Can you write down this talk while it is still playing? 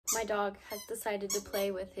My dog has decided to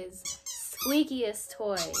play with his squeakiest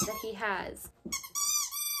toy that he has.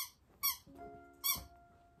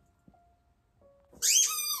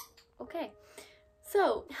 Okay,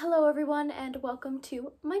 so hello everyone and welcome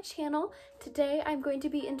to my channel. Today I'm going to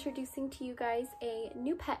be introducing to you guys a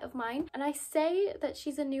new pet of mine, and I say that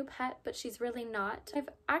she's a new pet, but she's really not. I've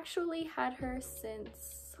actually had her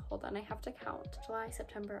since, hold on, I have to count. July,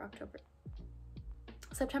 September, October.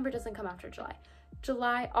 September doesn't come after July.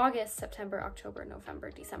 July, August, September, October,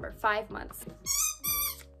 November, December, 5 months.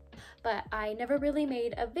 But I never really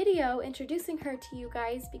made a video introducing her to you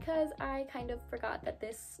guys because I kind of forgot that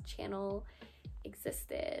this channel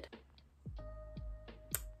existed.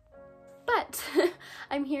 But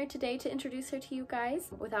I'm here today to introduce her to you guys.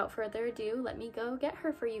 Without further ado, let me go get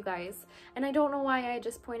her for you guys. And I don't know why I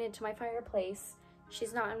just pointed to my fireplace.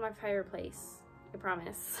 She's not in my fireplace, I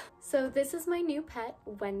promise. So this is my new pet,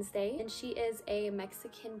 Wednesday, and she is a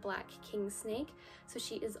Mexican black Kingsnake. So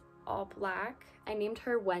she is all black. I named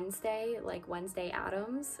her Wednesday, like Wednesday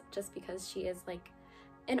Addams, just because she is like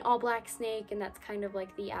an all black snake, and that's kind of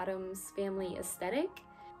like the Addams family aesthetic.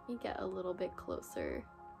 Let me get a little bit closer.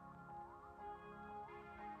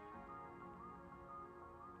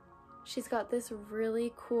 She's got this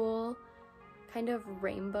really cool kind of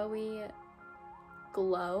rainbowy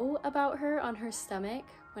glow about her on her stomach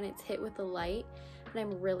when it's hit with the light, and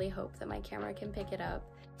I really hope that my camera can pick it up.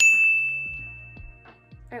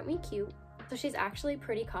 Aren't we cute? So she's actually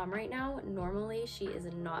pretty calm right now. Normally she is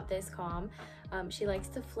not this calm. She likes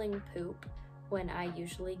to fling poop when I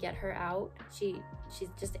usually get her out. She's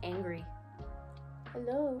just angry.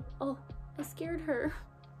 Hello. Oh, I scared her.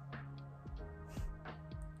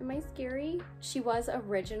 Am I scary? She was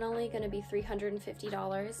originally going to be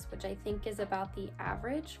 $350, which I think is about the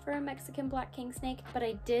average for a Mexican black Kingsnake, but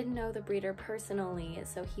I did know the breeder personally,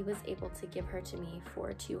 so he was able to give her to me for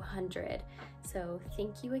 $200. So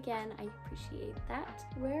thank you again, I appreciate that.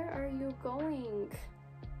 Where are you going?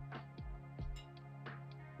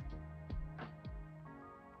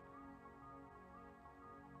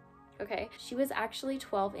 Okay, she was actually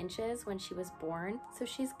 12 inches when she was born, so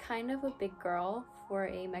she's kind of a big girl for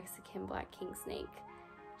a Mexican black Kingsnake.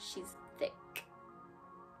 She's thick.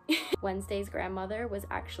 Wednesday's grandmother was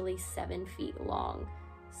actually 7 feet long,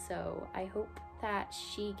 so I hope that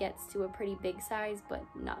she gets to a pretty big size, but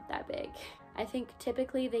not that big. I think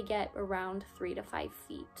typically they get around 3 to 5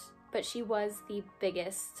 feet, but she was the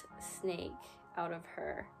biggest snake out of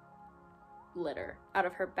her litter, out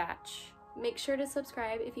of her batch. Make sure to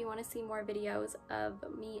subscribe if you want to see more videos of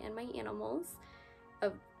me and my animals.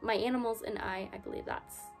 Of my animals and I believe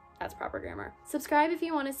that's proper grammar. Subscribe if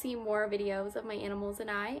you want to see more videos of my animals and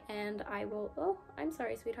I will, oh, I'm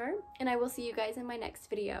sorry, sweetheart. And I will see you guys in my next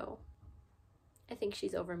video. I think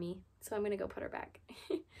she's over me, so I'm gonna go put her back.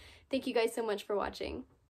 Thank you guys so much for watching.